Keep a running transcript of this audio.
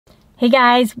Hey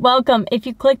guys, welcome. If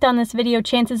you clicked on this video,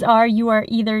 chances are you are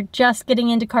either just getting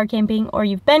into car camping or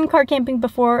you've been car camping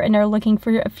before and are looking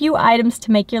for a few items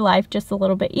to make your life just a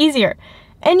little bit easier.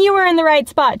 And you are in the right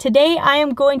spot. Today I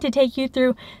am going to take you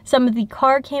through some of the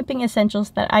car camping essentials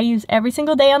that I use every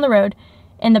single day on the road.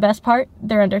 And the best part,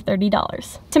 they're under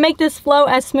 $30. To make this flow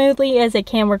as smoothly as it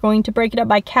can, we're going to break it up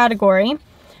by category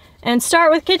and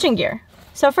start with kitchen gear.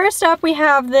 So first up, we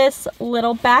have this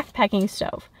little backpacking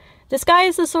stove. This guy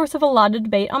is the source of a lot of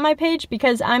debate on my page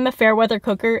because I'm a fair weather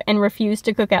cooker and refuse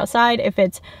to cook outside if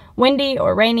it's windy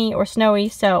or rainy or snowy,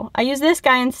 so I use this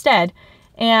guy instead.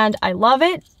 And I love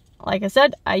it. Like I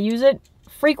said, I use it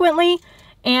frequently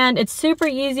and it's super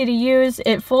easy to use.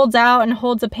 It folds out and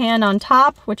holds a pan on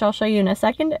top, which I'll show you in a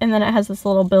second, and then it has this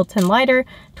little built-in lighter.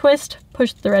 Twist,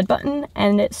 push the red button,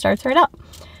 and it starts right up.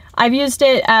 I've used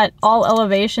it at all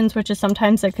elevations, which is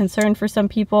sometimes a concern for some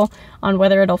people on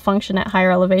whether it'll function at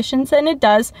higher elevations, and it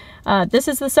does. This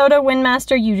is the Soda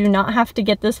Windmaster. You do not have to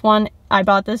get this one. I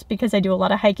bought this because I do a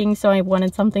lot of hiking, so I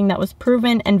wanted something that was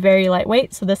proven and very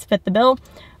lightweight, so this fit the bill.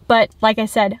 But like I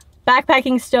said,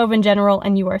 backpacking stove in general,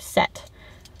 and you are set.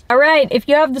 All right, if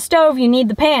you have the stove, you need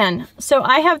the pan. So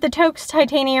I have the Toaks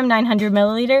Titanium 900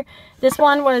 milliliter. This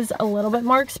one was a little bit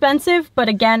more expensive, but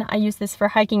again, I use this for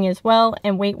hiking as well,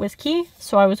 and weight was key,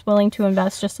 so I was willing to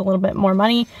invest just a little bit more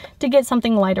money to get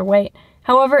something lighter weight.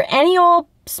 However, any old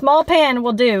small pan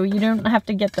will do. You don't have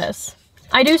to get this.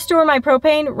 I do store my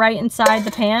propane right inside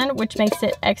the pan, which makes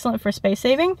it excellent for space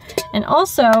saving. And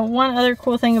also, one other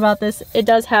cool thing about this, it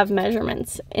does have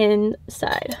measurements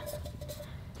inside.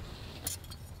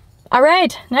 All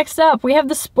right, next up, we have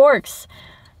the sporks.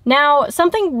 Now,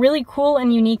 something really cool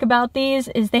and unique about these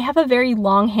is they have a very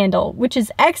long handle, which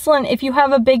is excellent if you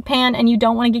have a big pan and you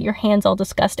don't want to get your hands all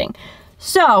disgusting.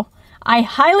 So, I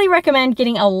highly recommend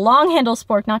getting a long handle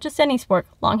spork, not just any spork,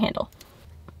 long handle.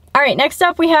 All right, next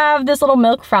up we have this little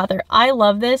milk frother. I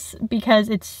love this because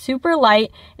it's super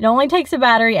light. It only takes a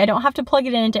battery. I don't have to plug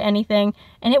it into anything,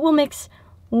 and it will mix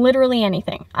literally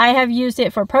anything. I have used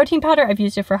it for protein powder, I've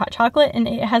used it for hot chocolate, and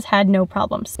it has had no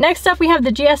problems. Next up, we have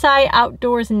the GSI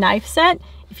Outdoors knife set.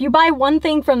 If you buy one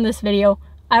thing from this video,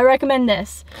 I recommend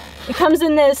this. It comes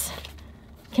in this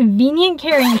convenient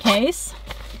carrying case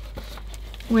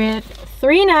with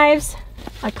 3 knives,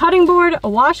 a cutting board, a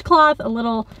washcloth, a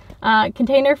little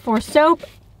container for soap.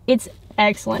 It's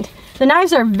excellent. The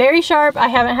knives are very sharp. I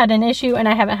haven't had an issue, and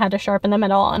I haven't had to sharpen them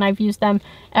at all, and I've used them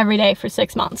every day for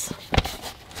 6 months.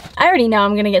 I already know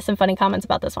I'm gonna get some funny comments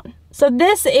about this one. So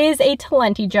this is a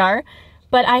Talenti jar,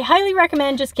 but I highly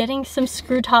recommend just getting some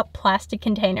screw top plastic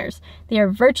containers. They are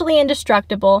virtually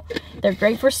indestructible. They're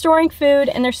great for storing food,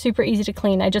 and they're super easy to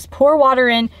clean. I just pour water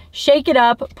in, shake it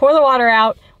up, pour the water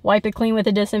out, wipe it clean with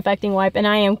a disinfecting wipe, and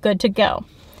I am good to go.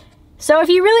 So if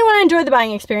you really want to enjoy the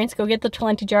buying experience, go get the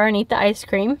Talenti jar and eat the ice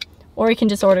cream, or you can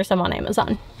just order some on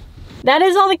Amazon. That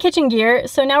is all the kitchen gear,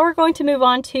 so now we're going to move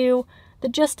on to the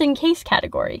just in case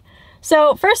category.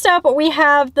 So first up, we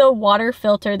have the water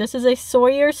filter. This is a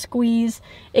Sawyer squeeze.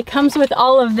 It comes with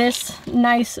all of this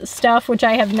nice stuff, which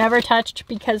I have never touched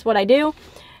because what I do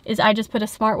is I just put a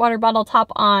smart water bottle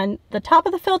top on the top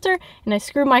of the filter, and I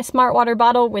screw my smart water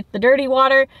bottle with the dirty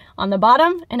water on the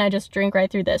bottom, and I just drink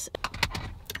right through this.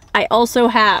 I also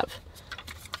have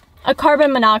a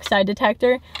carbon monoxide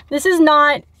detector. This is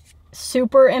not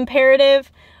super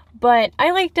imperative, but I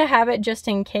like to have it just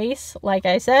in case. Like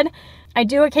I said, I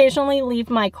do occasionally leave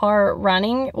my car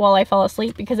running while I fall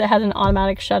asleep because it has an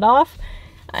automatic shut off,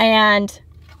 and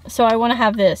so I want to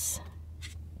have this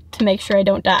to make sure I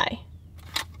don't die.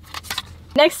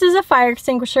 Next is a fire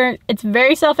extinguisher. It's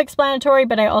very self-explanatory,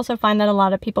 but I also find that a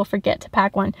lot of people forget to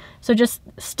pack one. So just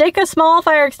stick a small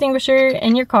fire extinguisher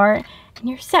in your car and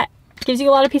you're set. It gives you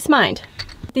a lot of peace of mind.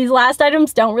 These last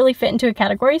items don't really fit into a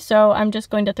category, so I'm just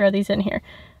going to throw these in here.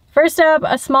 First up,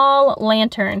 a small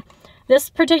lantern. This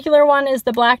particular one is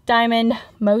the Black Diamond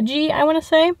Moji, I want to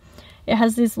say. It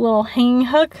has this little hanging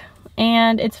hook,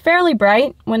 and it's fairly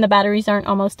bright when the batteries aren't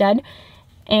almost dead.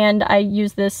 And I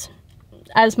use this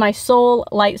as my sole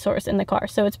light source in the car,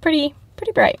 so it's pretty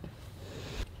bright.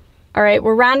 All right,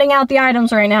 we're rounding out the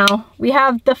items right now. We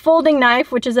have the folding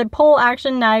knife, which is a pole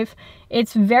action knife.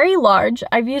 It's very large.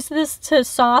 I've used this to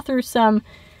saw through some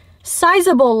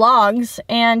sizable logs,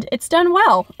 and it's done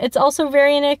well. It's also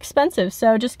very inexpensive,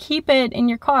 so just keep it in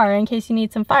your car in case you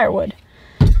need some firewood.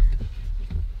 All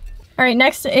right,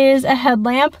 next is a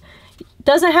headlamp.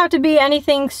 Doesn't have to be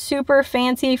anything super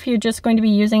fancy if you're just going to be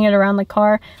using it around the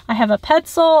car. I have a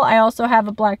Petzl. I also have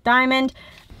a Black Diamond.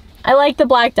 I like the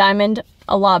Black Diamond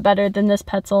a lot better than this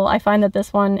Petzl. I find that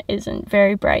this one isn't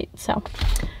very bright, so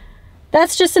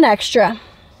that's just an extra.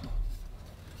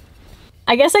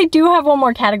 I guess I do have one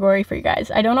more category for you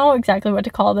guys. I don't know exactly what to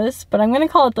call this, but I'm gonna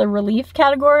call it the relief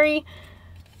category.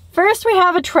 First, we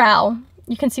have a trowel.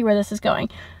 You can see where this is going.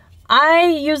 I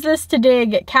use this to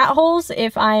dig cat holes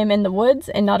if I'm in the woods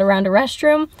and not around a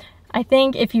restroom. I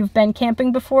think if you've been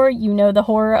camping before, you know the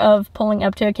horror of pulling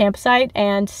up to a campsite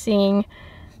and seeing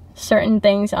certain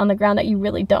things on the ground that you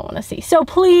really don't want to see. So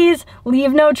please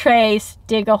leave no trace,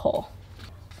 dig a hole.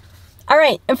 All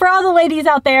right, and for all the ladies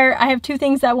out there, I have 2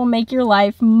 things that will make your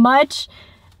life much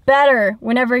better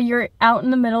whenever you're out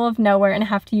in the middle of nowhere and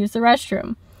have to use the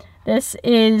restroom. This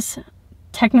is,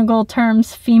 technical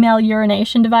terms, female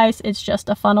urination device. It's just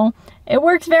a funnel. It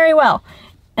works very well.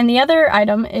 And the other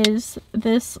item is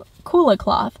this Kula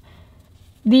cloth.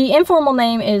 The informal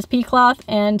name is pea cloth,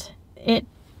 and it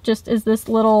just is this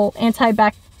little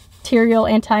antibacterial,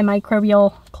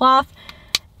 antimicrobial cloth.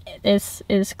 This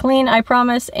is clean, I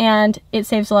promise, and it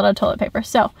saves a lot of toilet paper.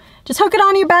 So just hook it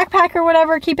on your backpack or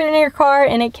whatever, keep it in your car,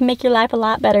 and it can make your life a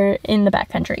lot better in the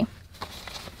backcountry.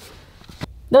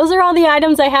 Those are all the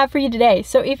items I have for you today.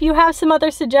 So if you have some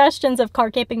other suggestions of car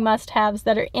camping must-haves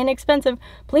that are inexpensive,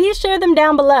 please share them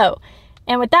down below.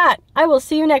 And with that, I will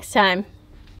see you next time.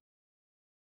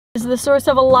 This is the source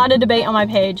of a lot of debate on my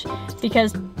page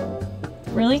because,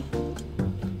 really?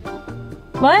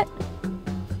 What?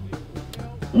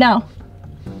 No.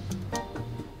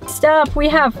 Next up, we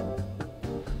have,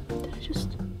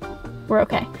 we're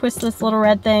okay. Twist this little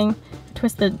red thing,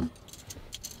 twist the,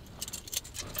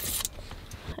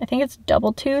 I think it's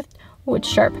double toothed. Oh, it's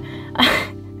sharp.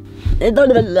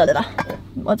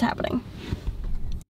 What's happening?